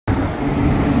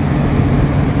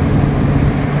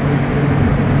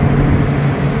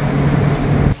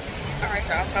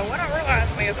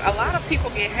people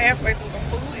get halfway through the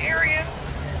food area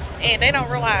and they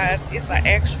don't realize it's an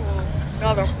actual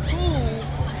another pool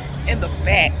in the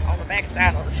back, on the back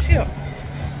side of the ship.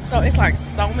 So it's like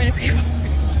so many people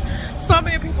so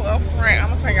many people up front. I'm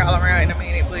gonna take y'all around in a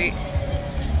minute, but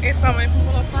it's so many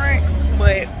people up front,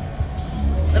 but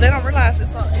they don't realize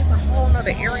it's a whole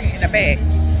nother area in the back.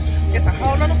 It's a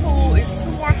whole nother pool. It's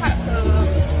 2 more hot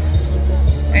tubs,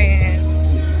 and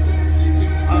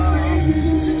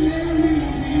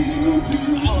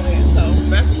all of that. So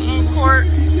basketball court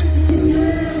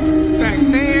back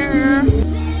there. I'm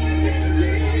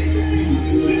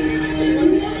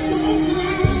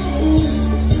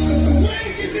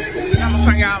gonna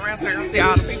turn y'all around so you can see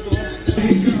all the people.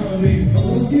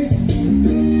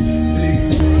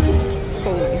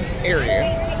 Pool area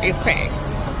is packed.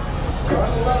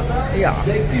 Yeah.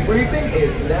 Safety briefing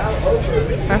is now over.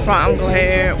 That's why I'm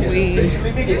glad we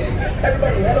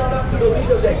Everybody head on up to the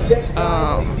Lido deck.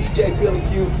 DJ Billy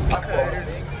Q.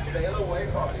 Sail away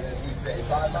party, as we say.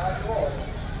 Bye-bye to all.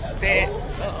 that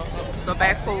the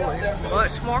back pool is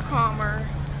much more calmer.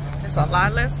 There's a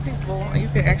lot less people, and you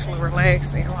can actually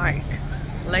relax and like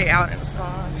lay out in the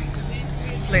sun.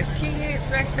 There's less kids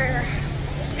back there.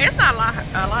 And it's not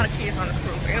a lot of kids on this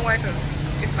cruise anyway, because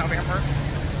it's November.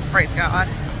 Praise God.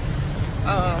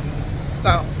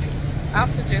 So I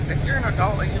would suggest if you're an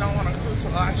adult and you don't want to cruise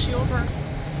with a lot of children,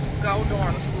 go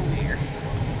during the school year.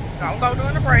 Don't go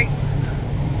during the breaks.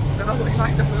 Go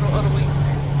like the middle of the week,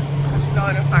 because you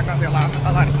know there's not going to be a lot of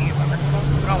kids on there. Most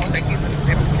people don't want their kids to be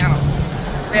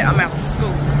that amount of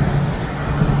school.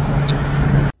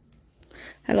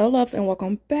 Hello loves, and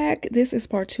welcome back. This is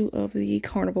part 2 of the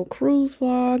Carnival Cruise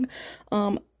vlog.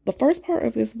 The first part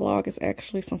of this vlog is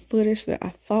actually some footage that I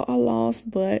thought I lost,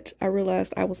 but I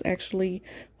realized I was actually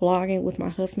vlogging with my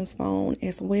husband's phone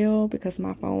as well, because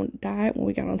my phone died when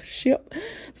we got on the ship.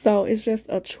 So it's just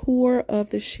a tour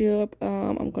of the ship.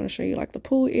 I'm going to show you like the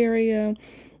pool area,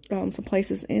 some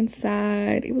places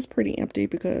inside. It was pretty empty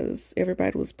because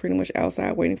everybody was pretty much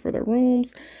outside waiting for their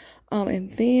rooms.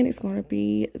 And then it's going to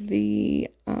be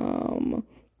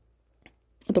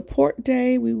the port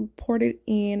day. We ported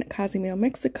in Cozumel,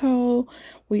 Mexico.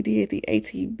 We did the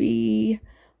ATV,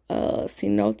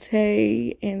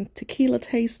 cenote, and tequila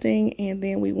tasting. And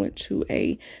then we went to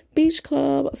a beach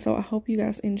club. So I hope you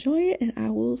guys enjoy it, and I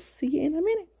will see you in a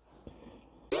minute.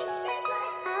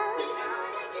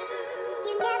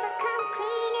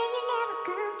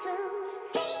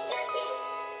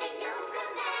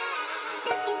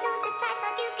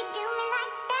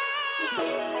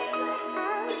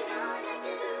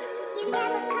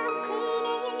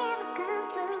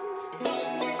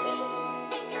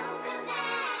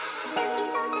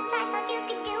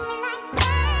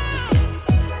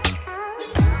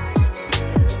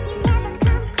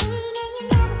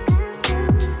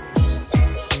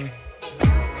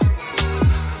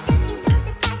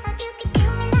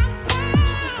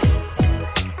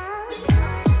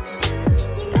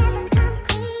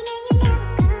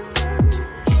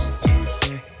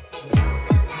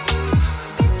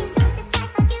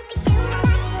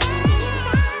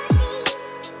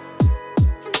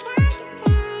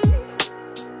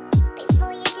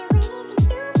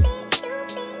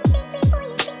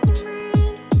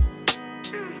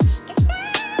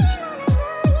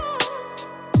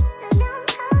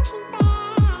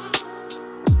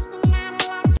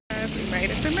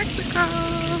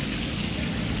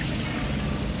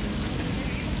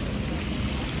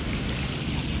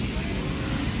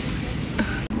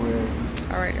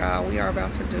 Alright y'all, we are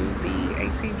about to do the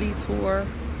ATV tour,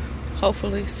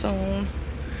 hopefully soon.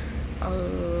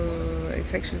 It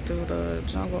takes you through the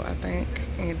jungle, I think,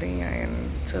 and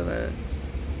then to the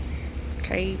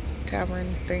cave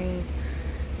tavern thing,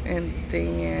 and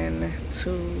then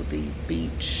to the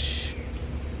beach,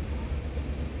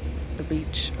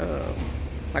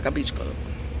 like a beach club.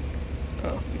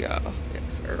 Oh yeah,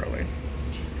 it's early.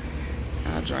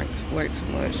 I drank way too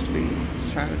much to be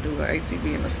trying to do an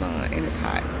ATV in the sun, and it's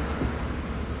hot.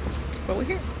 But we're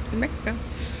here in Mexico.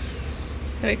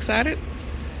 Are you excited?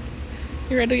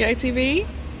 You ready to do your ATV?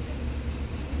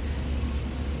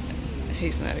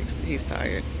 He's not. He's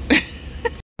tired.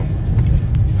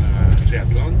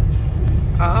 Triathlon.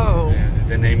 Oh.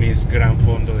 The name is Gran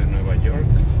Fondo de Nueva York.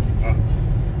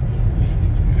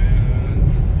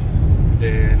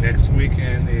 The next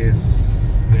weekend is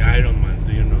the Ironman.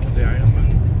 Do you know the Ironman?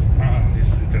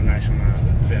 It's international.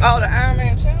 Oh, the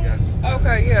Ironman challenge? Yeah,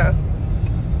 okay, yeah.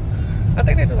 I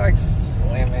think they do like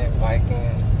swimming,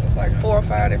 biking. It's like 4 or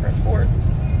 5 different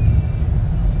sports.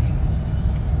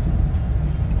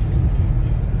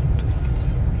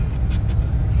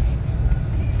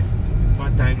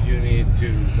 What time you need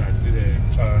to start to the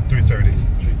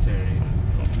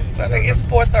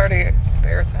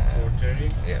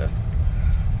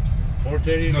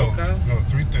 4:30 No, local? no,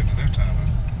 3:30 their time.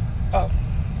 Oh.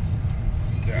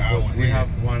 They're hour Because we ahead.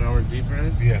 have 1 hour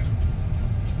difference. Yeah,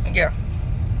 Yeah.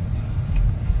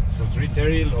 So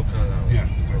 3:30 local hour. yeah.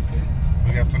 Okay.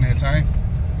 We got plenty of time.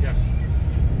 Yeah.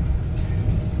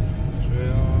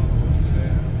 12,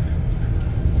 7.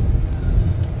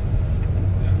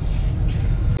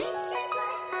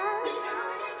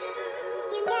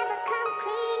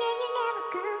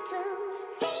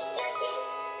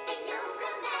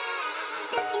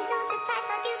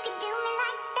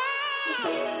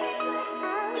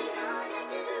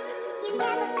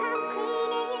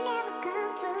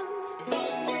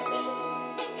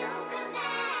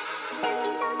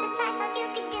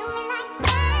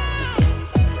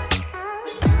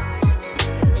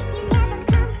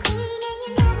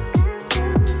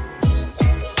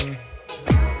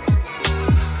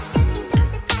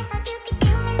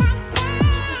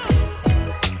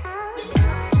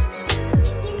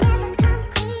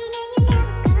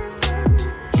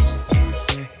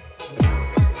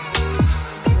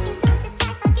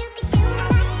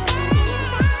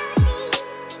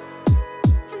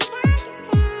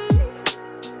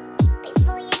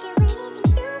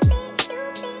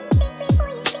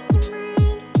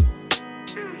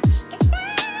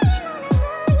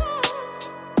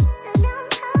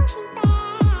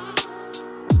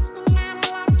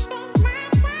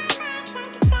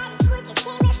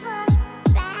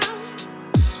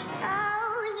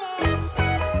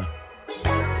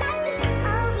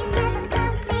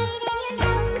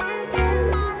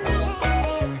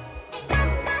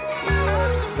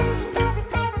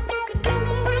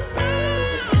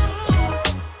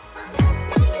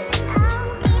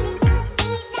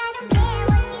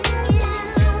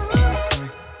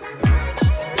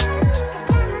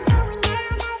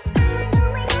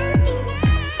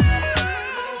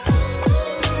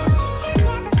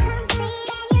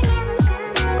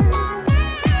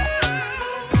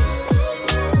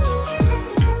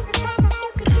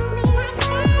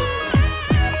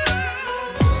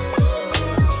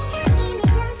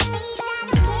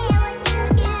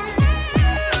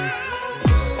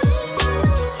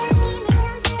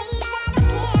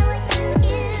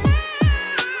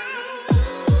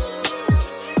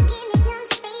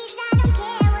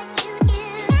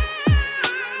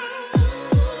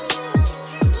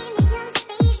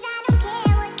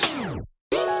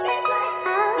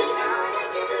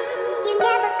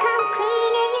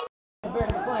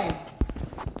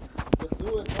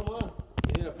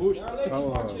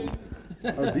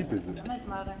 How deep is it?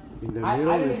 In the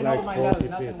middle is like 40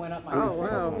 feet. Oh,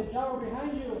 wow.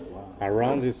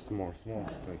 Around is more small,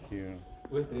 like here.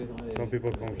 Some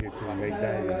people come here to make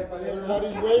diving.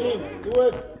 Everybody's waiting. Do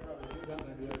it.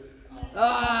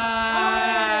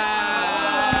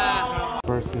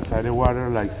 First inside the water,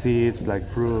 like seeds,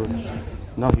 like fruit,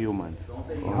 not humans.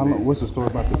 How long, what's the story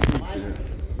about the tree here?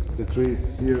 The tree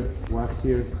here, was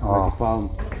here, like a palm.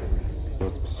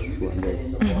 Just one day.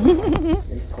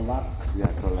 Collapse.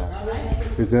 Yeah, collapse.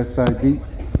 Is that side deep?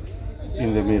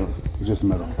 In the middle. Just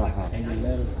metal. Like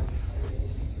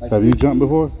Have you jumped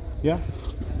before? Yeah.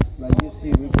 Like you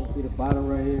see, we can see the bottom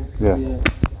right here. Yeah. They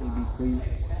be free,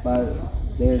 but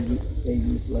they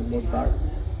use like more dark.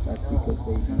 That's because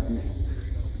they be deep.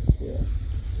 Yeah.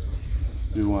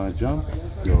 Do you want to jump?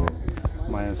 No.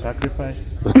 Mayan sacrifice?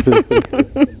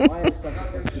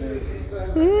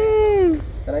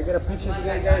 Can I get a picture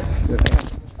together, guys?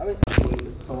 I mean,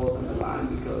 the soul on the line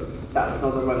because that's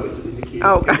not the right way to do tequila.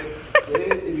 Oh, okay.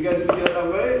 If you guys feel that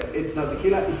way, it's not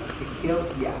tequila, it's tequila.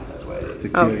 Yeah, that's what it is.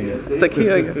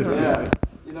 Tequila. Tequila. Yeah.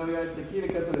 You know, guys, tequila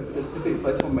comes from a specific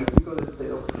place from Mexico, the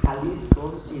state of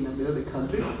Jalisco, in the middle of the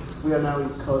country. We are now in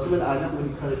Cozumel Island,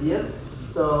 in the Caribbean.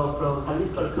 So from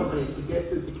Jalisco company to get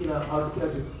to tequila, our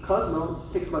tequila to Cozumel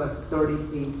takes about like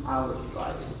 38 hours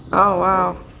driving. Oh,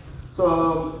 wow.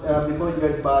 So before you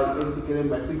guys buy any tequila in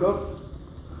Mexico,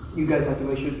 you guys have to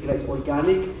make sure tequila is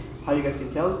organic. How you guys can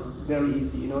tell? Very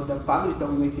easy. You know, the families that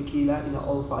we make tequila in an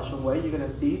old-fashioned way, you're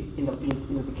gonna see in the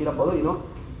tequila bottle. You know,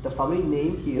 the family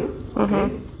name here,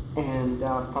 okay, and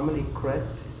family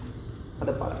crest at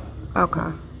the bottom.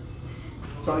 Okay.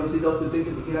 So you see those two things.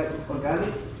 The tequila is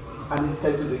organic and it's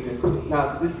safe to drink.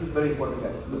 Now this is very important,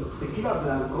 guys. Look, tequila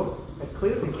blanco, a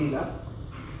clear tequila.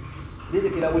 This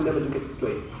tequila will never drink it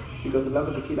straight because the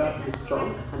blanco tequila is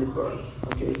strong and it burns.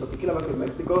 Okay, so tequila blanco in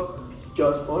Mexico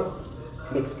just for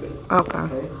mixed drinks.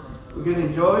 Okay. We can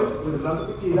enjoy with the blanco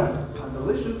tequila and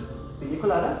delicious pina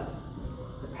colada,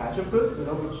 the passion fruit. You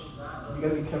know, which you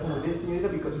gotta be careful with it, señorita,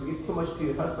 because if you give too much to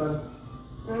your husband,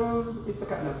 it's a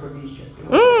kind of aphrodisiac. You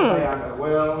know? Viagra.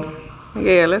 Well.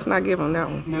 Yeah, let's not give him that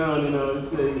one. No. It's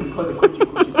called the coochie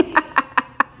coochie.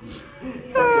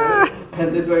 And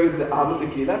this one is the almond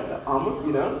tequila, the almond,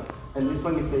 you know. And this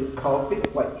one is the coffee,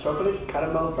 white chocolate,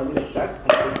 caramel, vanilla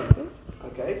extract, and something.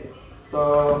 Okay.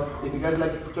 So if you guys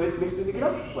like straight mixed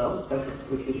tequilas, well, that's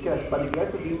mixed tequilas. But if you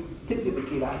like to do simply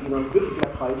tequila, you know, good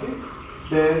tequila quality,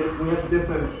 then we have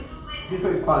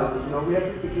different qualities. You know, we have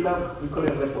this tequila, we call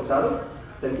it reposado,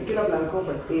 same tequila blanco,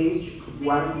 but aged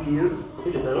 1 year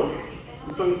in the barrel.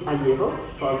 This one is añejo,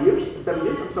 12 years, 7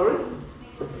 years, I'm sorry.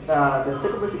 The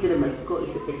second best tequila in Mexico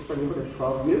is the extra añejo, the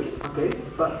 12 years, okay?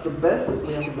 But the best that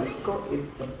we have in Mexico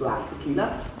is the black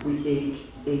tequila, we age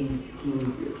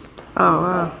 18 years. Oh,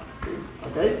 wow.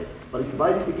 Okay? But if you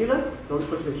buy this tequila, the only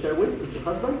person you share with is your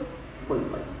husband or your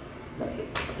wife. That's it,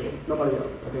 okay? Nobody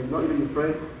else, okay? Not even your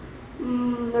friends,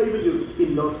 not even your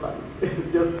in-laws family.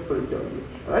 It's just for the two of you,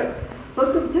 alright? So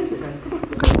let's go to taste it, guys. Come on.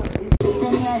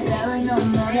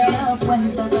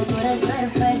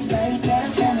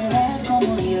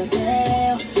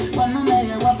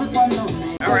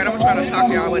 Alright, I'm trying to talk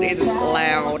to y'all, but it is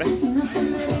loud.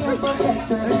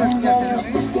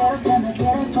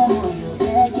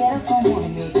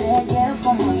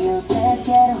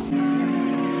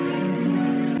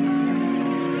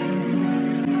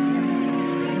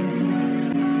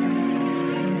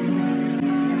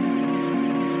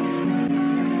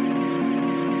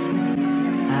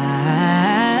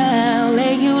 I'll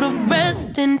lay you to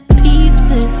rest in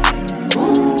pieces.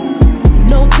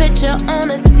 No picture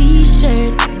on a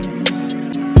t-shirt,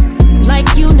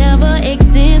 like you never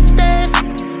existed.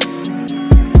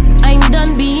 I'm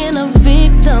done being a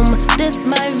victim. This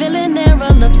my villain era,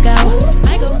 look out.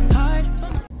 I go hard.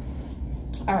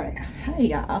 Alright, hey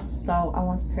y'all. So I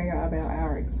want to tell y'all about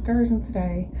our excursion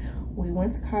today. We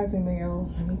went to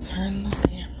Cozumel. Let me turn the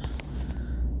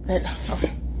camera.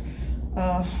 Okay.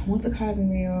 Went to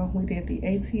Cozumel. We did the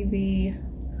ATV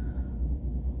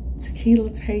tequila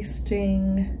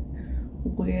tasting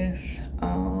with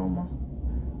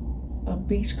a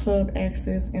beach club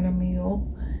access and a meal,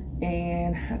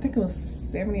 and I think it was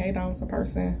 $78 a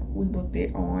person. We booked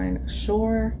it on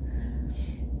Shore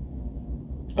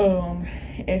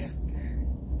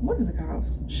what is it called?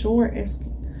 Shore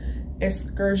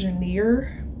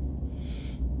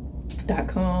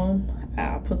excursioneer.com.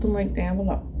 I'll put the link down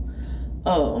below.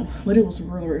 But it was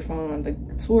really fun. The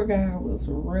tour guide was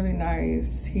really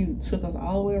nice. He took us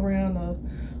all the way around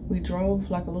we drove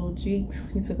like a little Jeep.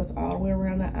 He took us all the way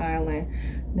around the island.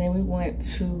 Then we went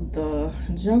to the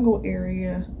jungle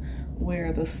area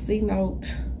where the sea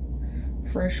note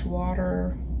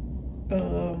freshwater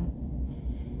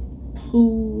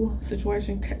pool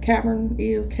situation, cavern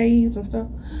is, caves and stuff.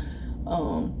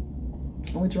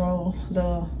 We drove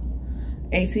the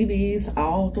ATVs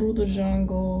all through the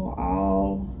jungle,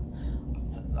 all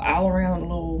around the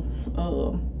little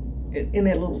in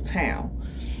that little town.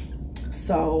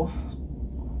 So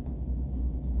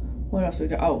what else we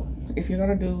do? Oh, if you're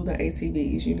gonna do the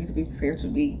ATVs, you need to be prepared to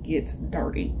get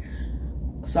dirty.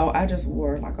 So I just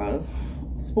wore like a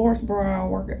sports bra,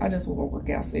 I just wore a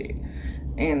workout set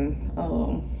and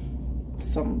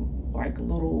some like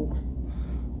little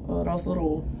those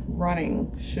little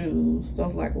running shoes,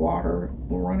 those like water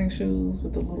running shoes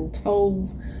with the little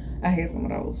toes. I had some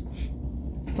of those.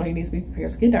 So you need to be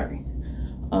prepared to get dirty.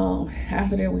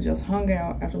 After that, we just hung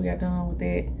out. After we got done with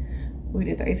that, we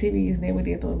did the ATVs, then we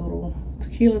did the little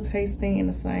tequila tasting in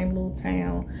the same little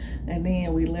town, and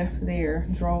then we left there,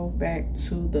 drove back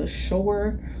to the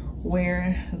shore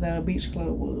where the beach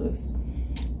club was.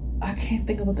 I can't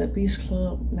think of what the beach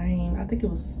club name, I think it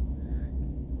was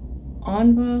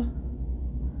Anva.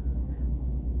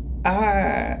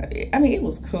 I mean, it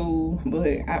was cool,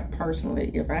 but I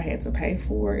personally, if I had to pay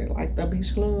for it, like the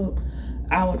beach club,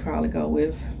 I would probably go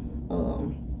with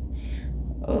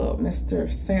Mr.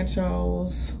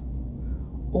 Sancho's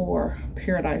or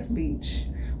Paradise Beach.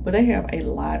 But they have a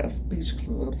lot of beach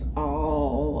clubs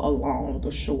all along the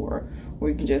shore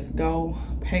where you can just go,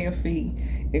 pay a fee,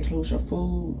 includes your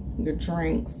food, your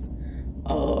drinks.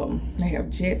 They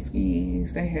have jet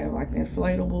skis, they have like the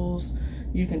inflatables.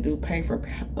 You can pay for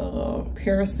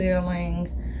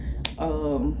parasailing,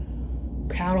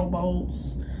 paddle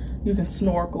boats. You can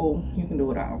snorkel, you can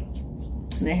do it all.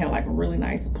 And they have like really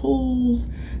nice pools.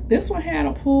 This one had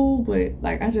a pool, but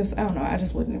like I don't know, I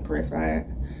just wasn't impressed by it.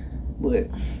 But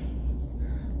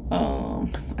I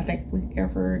think if we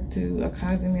ever do a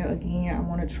Cozumel again, I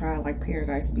want to try like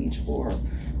Paradise Beach or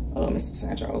Mr.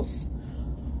 Sancho's.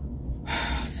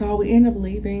 So we ended up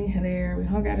leaving there. We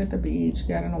hung out at the beach,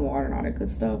 got in the water and all that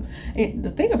good stuff. And the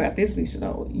thing about this beach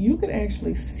though, you could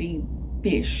actually see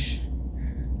fish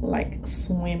like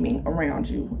swimming around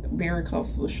you very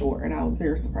close to the shore, and I was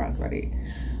very surprised by it.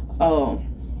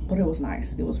 But it was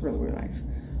nice. It was really, really nice.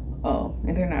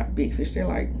 And they're not big fish. They're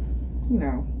like, you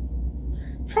know,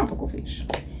 tropical fish.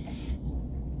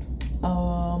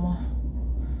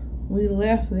 We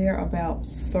left there about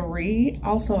 3.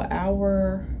 Also,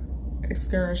 our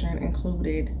excursion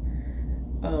included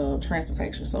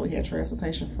transportation. So we had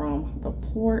transportation from the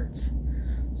port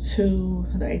to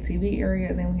the ATV area,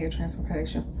 and then we had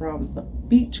transportation from the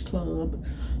beach club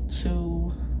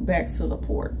to back to the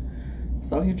port.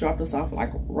 So he dropped us off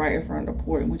like right in front of the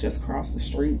port, and we just crossed the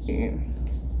street and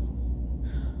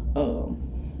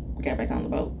got back on the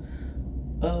boat.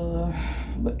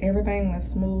 But everything went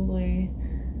smoothly.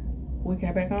 We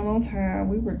got back on time.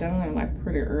 We were done like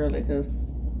pretty early,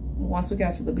 because once we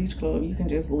got to the beach club, you can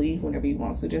just leave whenever you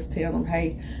want. So just tell them,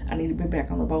 hey, I need to be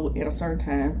back on the boat at a certain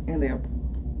time, and they'll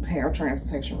have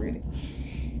transportation ready.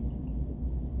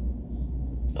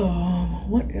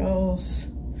 What else?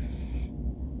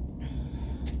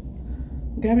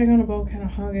 Got back on the boat, kind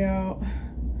of hung out.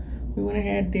 We went and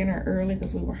had dinner early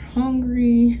because we were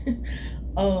hungry.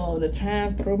 The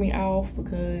time threw me off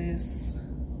because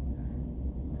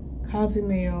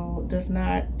Cozumel does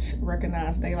not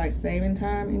recognize daylight saving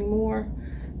time anymore.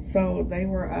 So they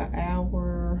were an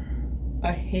hour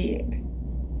ahead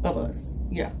of us.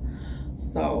 Yeah.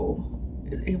 So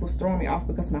it was throwing me off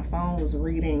because my phone was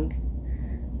reading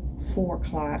 4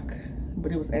 o'clock,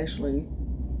 but it was actually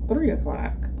 3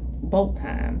 o'clock boat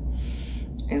time.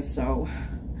 And so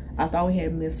I thought we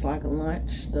had missed like the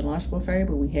lunch buffet,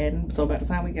 but we hadn't. So by the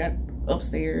time we got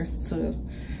upstairs to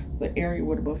the area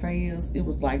where the buffet is, it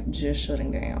was like just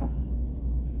shutting down.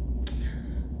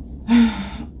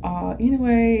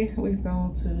 Anyway, we've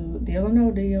gone to Deal or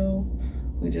No Deal.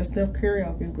 We just left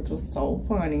karaoke, which was so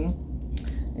funny.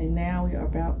 And now we are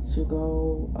about to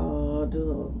go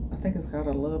do I think it's called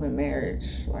a Love and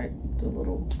Marriage, like the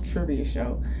little trivia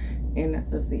show in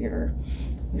the theater.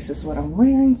 This is what I'm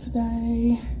wearing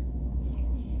today.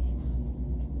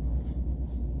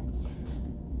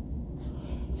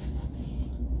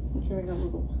 Giving a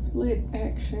little split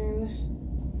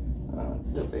action. Oh, it's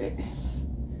still big.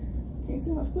 Can you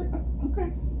see my split? Oh,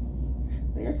 okay.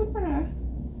 There's a 5.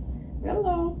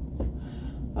 Hello.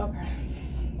 Okay.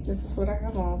 This is what I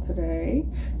have on today.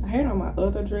 I had on my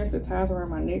other dress that ties around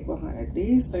my neck behind.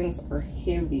 These things are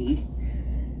heavy.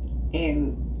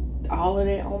 And all of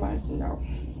that on my,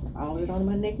 all of it on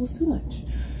my neck was too much.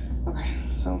 Okay,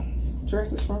 so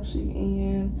dress is from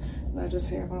Shein. And I just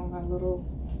have on my little,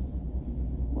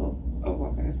 well, oh,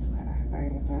 okay, it's too high. I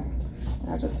ain't got time.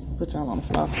 I just put y'all on the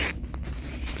floor.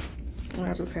 And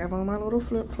I just have on my little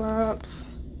flip-flops.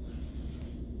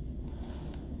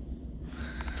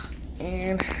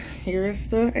 And here is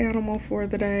the animal for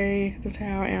the day, the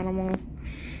towel animal.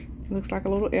 Looks like a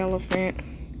little elephant.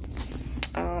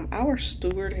 Our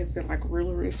steward has been like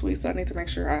really, really sweet, so I need to make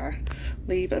sure I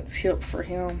leave a tip for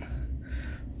him.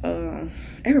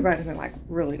 Everybody's been like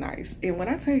really nice. And when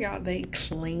I tell y'all they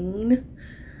clean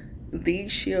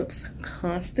these ships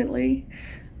constantly,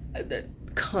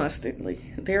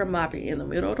 they're mopping in the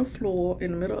middle of the floor,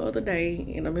 in the middle of the day,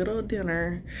 in the middle of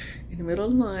dinner, in the middle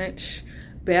of lunch,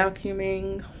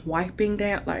 vacuuming, wiping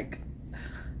down. Like,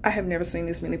 I have never seen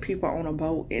this many people on a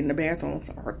boat and the bathrooms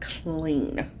are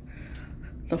clean.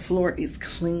 The floor is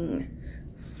clean.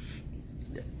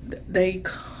 They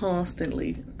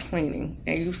constantly cleaning,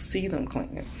 and you see them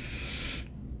cleaning.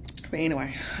 But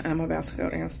anyway, I'm about to go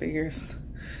downstairs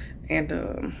and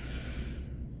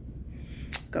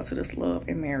go to this love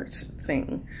and marriage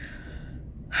thing.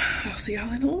 I'll see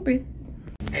y'all in a little bit.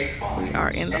 We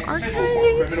are in the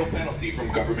arcade. Criminal penalty from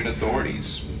government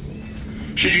authorities.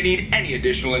 Should you need any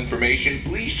additional information,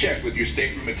 please check with your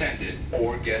stateroom attendant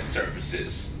or guest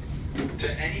services.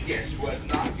 To any guest who has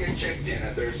not yet checked in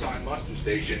at their assigned muster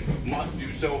station, must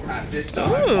do so at this time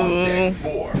on deck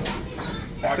 4.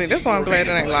 See, that's why I'm glad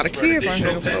there ain't a lot of kids on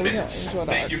here, so we can enjoy the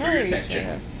Thank you for your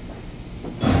attention.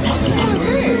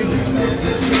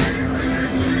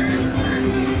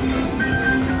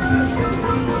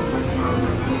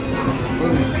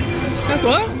 That's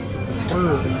what?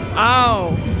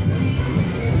 Oh.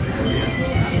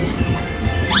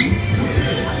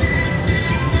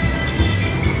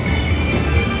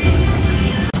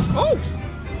 Oh,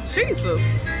 Jesus.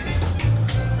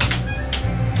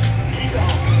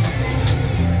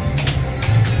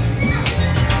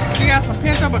 You got some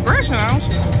pent up aggression, don't you?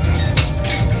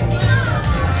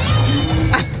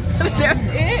 That's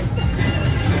it?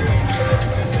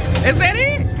 Is that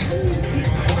it?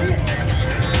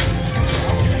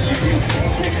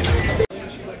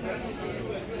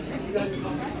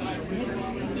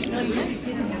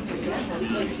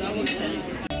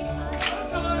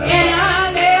 And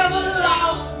I never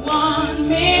lost 1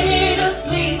 minute of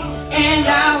sleep, and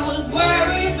I was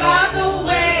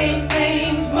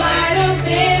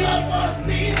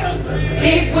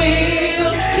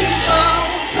will keep on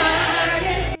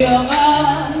burning. The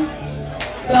river.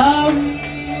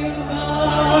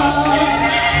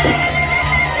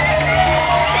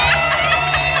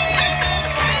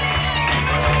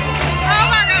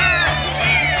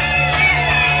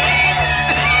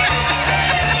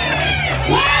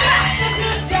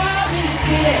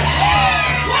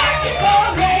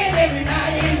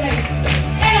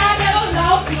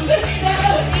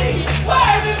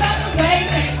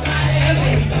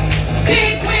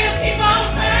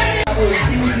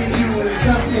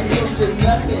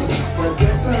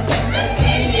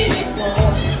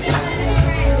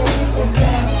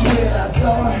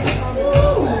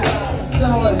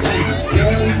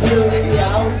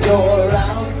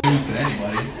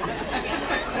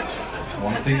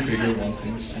 Bigger, one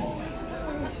thing smaller.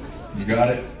 You got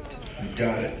it? You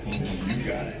got it. You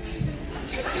got it.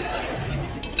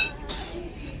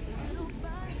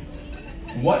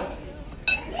 What?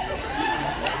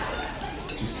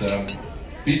 Just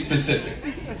be specific.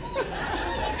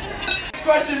 Next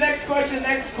question, next question,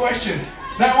 next question.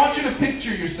 Now I want you to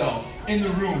picture yourself in the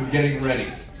room getting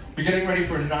ready. You're getting ready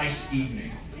for a nice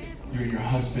evening. You and your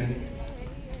husband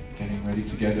getting ready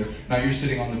together. Now you're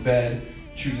sitting on the bed,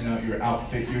 choosing out your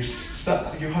outfit. Your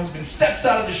husband steps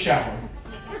out of the shower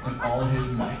in all his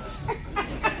might.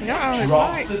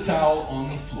 Drops the towel on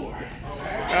the floor.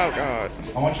 Oh God.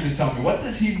 I want you to tell me, what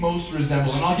does he most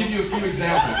resemble? And I'll give you a few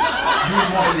examples.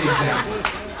 Here's one of the examples.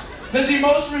 Does he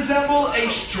most resemble a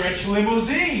stretch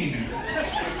limousine?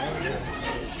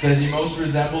 Does he most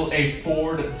resemble a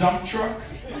Ford dump truck?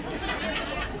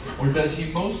 Or does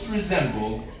he most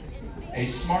resemble a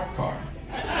smart car?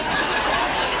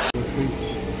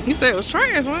 You said it was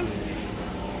trash, man.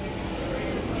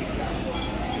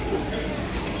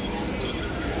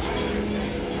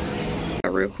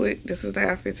 Real quick, this is the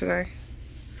outfit today.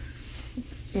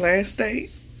 Last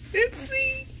date. Let's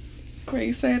see. Are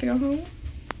you sad to go home?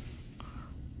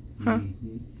 Huh?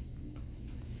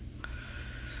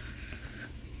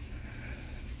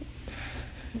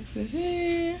 This is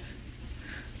here.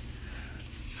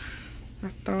 I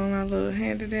throw my little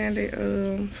handy dandy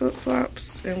flip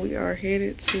flops, and we are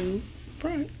headed to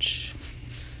brunch.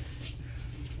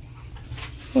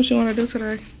 What you want to do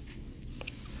today?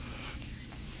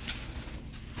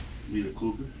 Meet a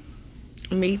cougar.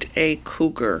 Meet a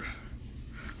cougar.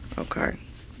 Okay.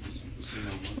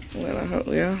 Well, I hope,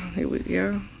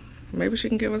 yeah. Maybe she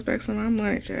can give us back some of our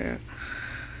money, child.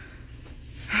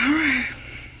 All right.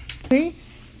 See?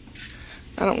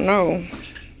 I don't know.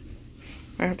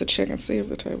 I have to check and see if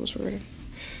the table's ready.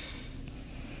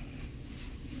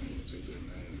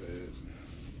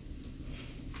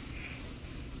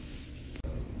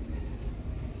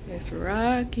 It's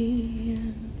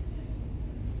rocking.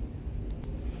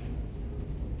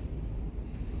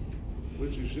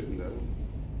 What you shooting at?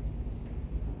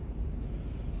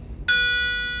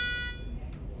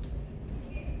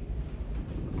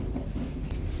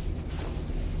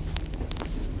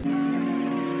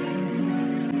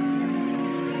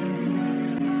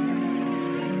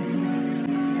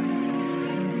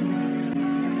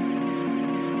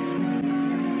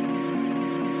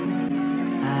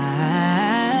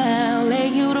 I'll lay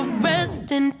you to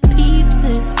rest in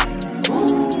pieces.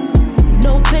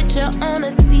 No picture on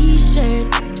a t-shirt,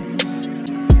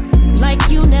 like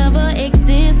you never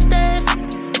existed.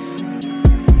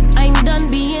 I'm done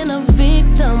being a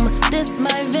victim. This my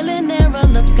villain era,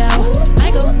 look out.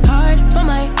 I go hard for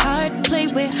my heart, play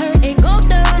with her, it go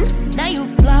down. Now you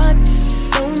blocked,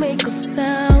 don't make a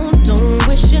sound. Don't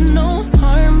wish you no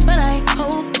harm, but I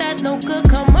hope that no good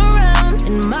come around.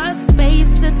 In my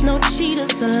space, there's no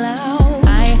cheaters allowed.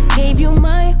 I gave you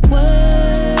my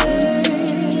word.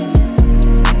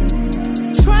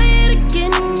 Try it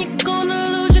again, you're gonna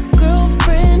lose your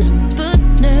girlfriend. The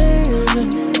nerve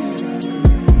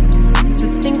to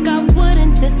think I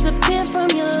wouldn't disappear from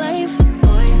your life.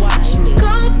 Watch me.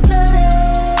 Cold-blooded.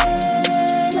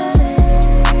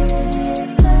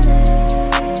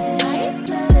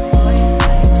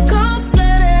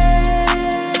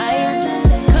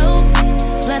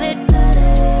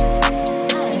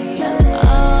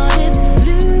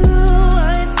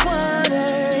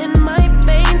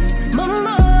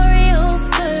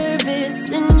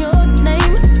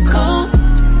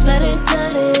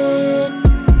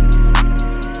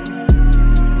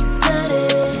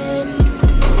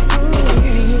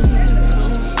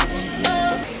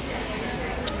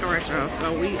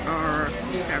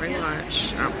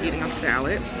 Eating a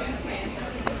salad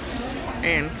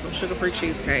and some sugar-free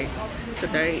cheesecake.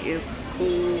 Today is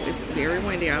cool. It's very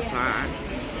windy outside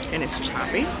and it's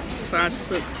choppy. So I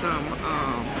took some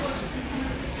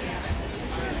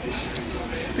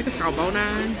think it's called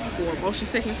Bonine for motion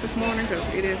sickness this morning,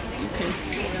 because it is, you can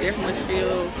definitely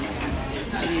feel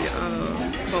the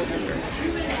cold weather.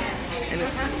 And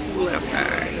it's cool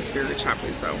outside and it's very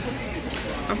choppy. So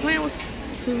my plan was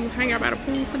to hang out by the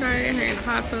pool today, hang in the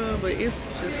hot tub, but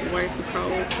it's just way too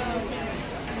cold.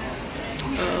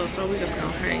 So we just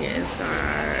gonna hang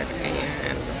inside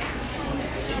and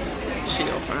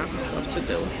chill, find some stuff to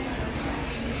do.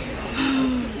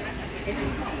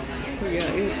 Yeah,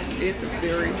 it's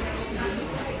very,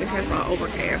 it has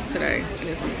overcast today, and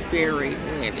it's very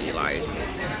windy, like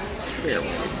very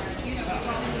windy.